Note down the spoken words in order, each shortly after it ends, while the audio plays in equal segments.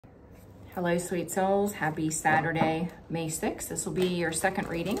Hello, sweet souls. Happy Saturday, May 6th. This will be your second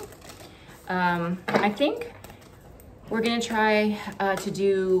reading. I think we're going to try to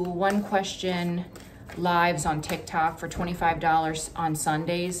do one question lives on TikTok for $25 on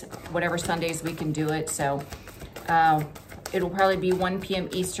Sundays, whatever Sundays we can do it. So it'll probably be 1 p.m.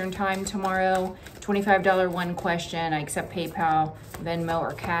 Eastern time tomorrow. $25 one question. I accept PayPal, Venmo,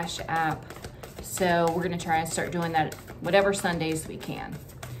 or Cash App. So we're going to try and start doing that whatever Sundays we can.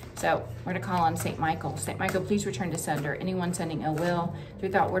 So we're going to call on St. Michael. St. Michael, please return to sender. Anyone sending ill will through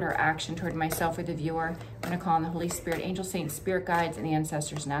thought, word, or action toward myself or the viewer, we're going to call on the Holy Spirit, angel, saints, spirit guides, and the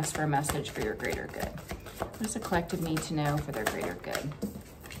ancestors and ask for a message for your greater good. What does the collective need to know for their greater good?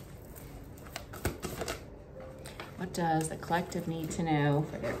 What does the collective need to know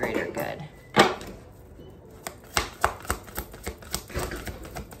for their greater good?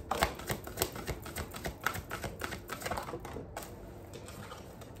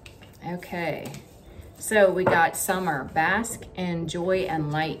 Okay, so we got summer, bask in joy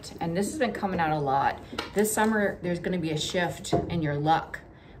and light. And this has been coming out a lot. This summer, there's going to be a shift in your luck,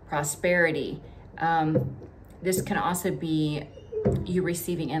 prosperity. This can also be you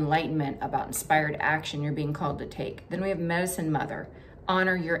receiving enlightenment about inspired action you're being called to take. Then we have medicine mother,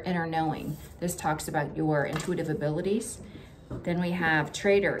 honor your inner knowing. This talks about your intuitive abilities. Then we have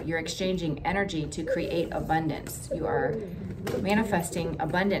trader, you're exchanging energy to create abundance. You are manifesting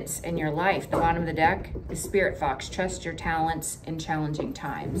abundance in your life. The bottom of the deck is spirit fox, trust your talents in challenging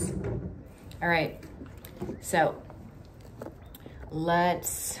times. All right, so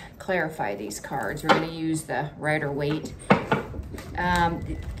let's clarify these cards. We're going to use the Rider-Waite.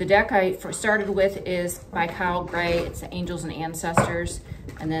 The deck I started with is by Kyle Gray. It's the Angels and Ancestors.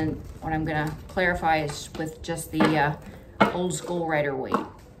 And then what I'm going to clarify is with just the old school Rider-Waite.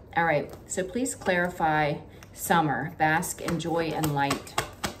 All right, so please clarify summer, bask in joy and light.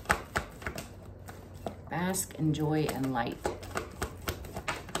 Bask in joy and light.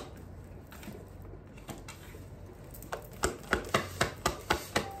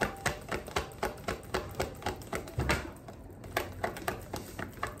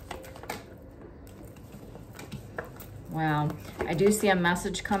 Wow, I do see a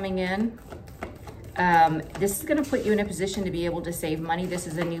message coming in. This is going to put you in a position to be able to save money. This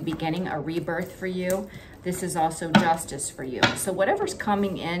is a new beginning, a rebirth for you. This is also justice for you. So whatever's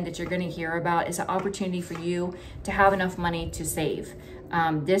coming in that you're going to hear about is an opportunity for you to have enough money to save.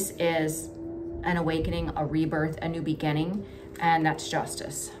 This is an awakening, a rebirth, a new beginning, and that's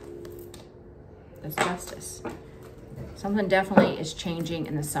justice. That's justice. Something definitely is changing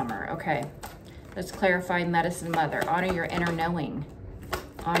in the summer. Okay, let's clarify medicine mother. Honor your inner knowing.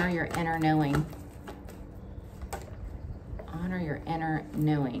 Honor your inner knowing. Honor your inner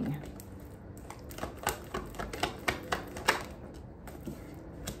knowing.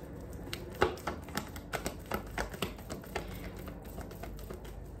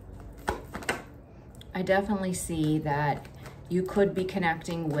 I definitely see that you could be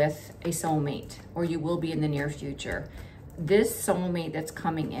connecting with a soulmate, or you will be in the near future. This soulmate that's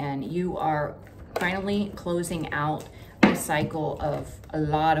coming in, you are finally closing out a cycle of a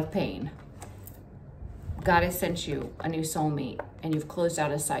lot of pain. God has sent you a new soulmate, and you've closed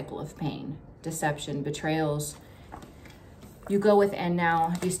out a cycle of pain, deception, betrayals. You go within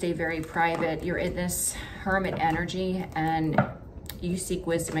now. You stay very private. You're in this hermit energy, and you seek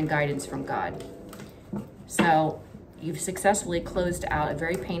wisdom and guidance from God. So you've successfully closed out a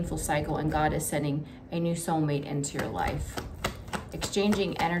very painful cycle, and God is sending a new soulmate into your life.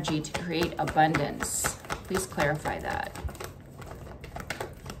 Exchanging energy to create abundance. Please clarify that.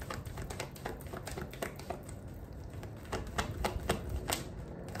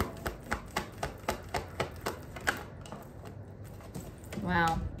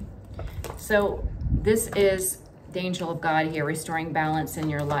 Wow. So this is the angel of God here, restoring balance in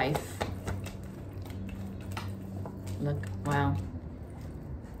your life. Look, wow.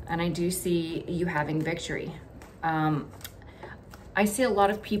 And I do see you having victory. I see a lot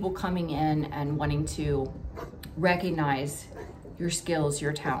of people coming in and wanting to recognize your skills,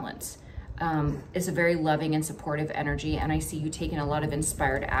 your talents. It's a very loving and supportive energy, and I see you taking a lot of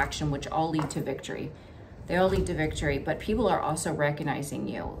inspired action, which all lead to victory. They all lead to victory, but people are also recognizing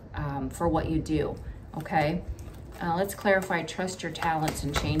you for what you do, okay? Let's clarify, trust your talents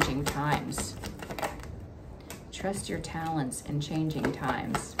in changing times. Trust your talents in changing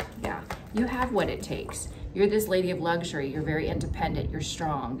times. Yeah, you have what it takes. You're this lady of luxury. You're very independent. You're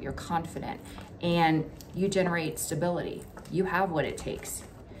strong. You're confident. And you generate stability. You have what it takes,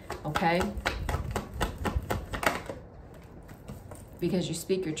 okay? Because you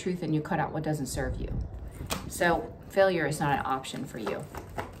speak your truth and you cut out what doesn't serve you. So failure is not an option for you.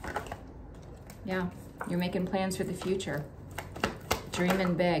 Yeah, you're making plans for the future.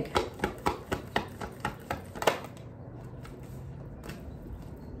 Dreaming big.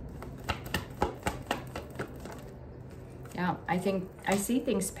 Yeah, I see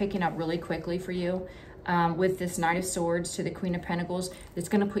things picking up really quickly for you with this Knight of Swords to the Queen of Pentacles. It's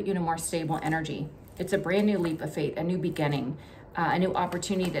going to put you in a more stable energy. It's a brand new leap of faith, a new beginning, a new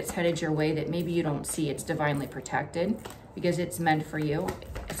opportunity that's headed your way that maybe you don't see. It's divinely protected because it's meant for you.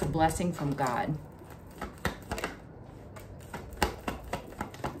 It's a blessing from God.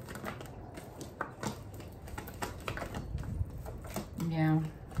 Yeah,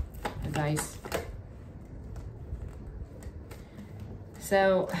 advice.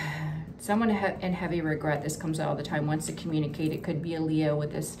 So someone in heavy regret, this comes out all the time, wants to communicate. It could be a Leo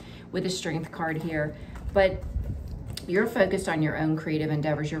with a strength card here, but you're focused on your own creative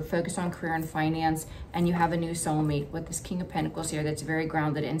endeavors. You're focused on career and finance, and you have a new soulmate with this King of Pentacles here that's very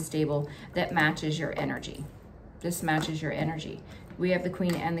grounded and stable, that matches your energy. This matches your energy. We have the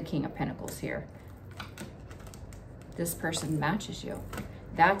Queen and the King of Pentacles here. This person matches you.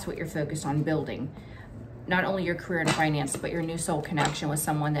 That's what you're focused on building. Not only your career and finance, but your new soul connection with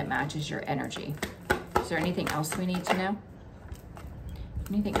someone that matches your energy. Is there anything else we need to know?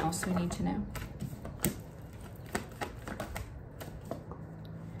 Anything else we need to know?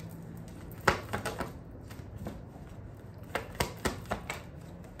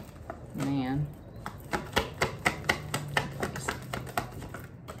 Man.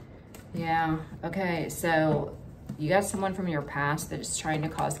 Yeah, okay, so you got someone from your past that is trying to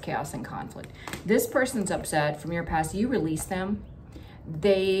cause chaos and conflict. This person's upset from your past. You released them.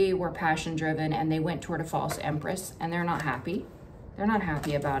 They were passion driven and they went toward a false empress and they're not happy. They're not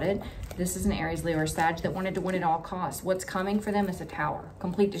happy about it. This is an Aries, Leo, or Sag that wanted to win at all costs. What's coming for them is a tower,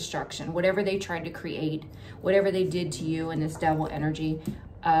 complete destruction. Whatever they tried to create, whatever they did to you in this devil energy,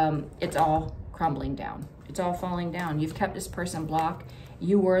 it's all crumbling down. It's all falling down. You've kept this person blocked.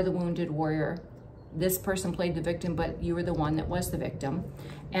 You were the wounded warrior. This person played the victim, but you were the one that was the victim.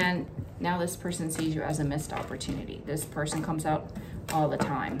 And now this person sees you as a missed opportunity. This person comes out all the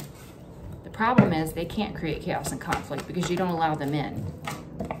time. The problem is they can't create chaos and conflict because you don't allow them in.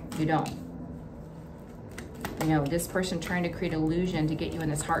 You don't. You know, this person trying to create illusion to get you in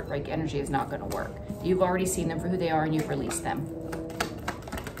this heartbreak energy is not going to work. You've already seen them for who they are and you've released them.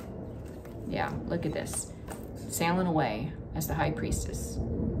 Yeah, look at this. Sailing away as the High Priestess.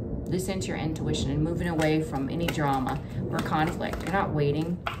 Listen to your intuition and moving away from any drama or conflict. You're not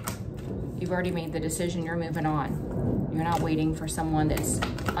waiting. You've already made the decision. You're moving on. You're not waiting for someone that's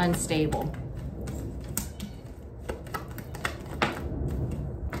unstable.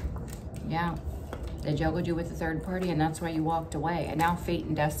 Yeah, they juggled you with the third party and that's why you walked away. And now fate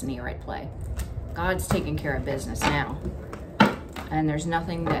and destiny are at play. God's taking care of business now. And there's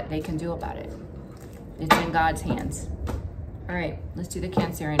nothing that they can do about it. It's in God's hands. All right, let's do the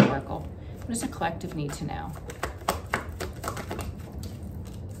Cancerian Oracle. What does a collective need to know?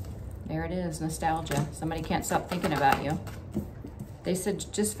 There it is, nostalgia. Somebody can't stop thinking about you. They said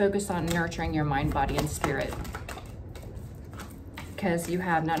just focus on nurturing your mind, body, and spirit. Because you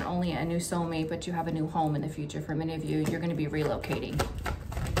have not only a new soulmate, but you have a new home in the future. For many of you, you're going to be relocating.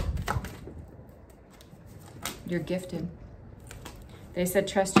 You're gifted. They said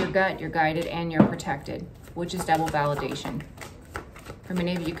trust your gut, you're guided, and you're protected, which is double validation. For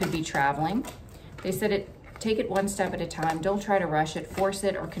many of you, could be traveling. They said take it one step at a time. Don't try to rush it, force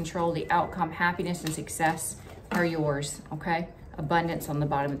it, or control the outcome. Happiness and success are yours, okay? Abundance on the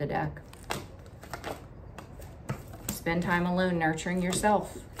bottom of the deck. Spend time alone nurturing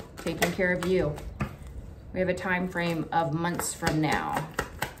yourself, taking care of you. We have a time frame of months from now.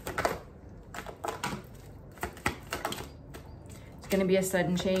 It's going to be a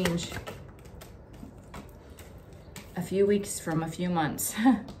sudden change. A few weeks from a few months.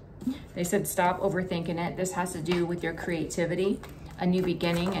 They said stop overthinking it. This has to do with your creativity, a new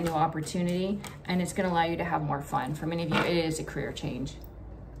beginning, a new opportunity, and it's going to allow you to have more fun. For many of you, it is a career change.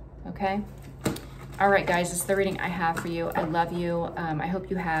 Okay? All right, guys, this is the reading I have for you. I love you. I hope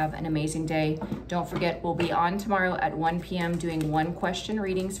you have an amazing day. Don't forget, we'll be on tomorrow at 1 p.m. doing 1-question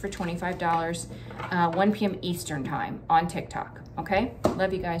readings for $25, 1 p.m. Eastern time on TikTok. Okay?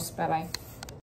 Love you guys. Bye-bye.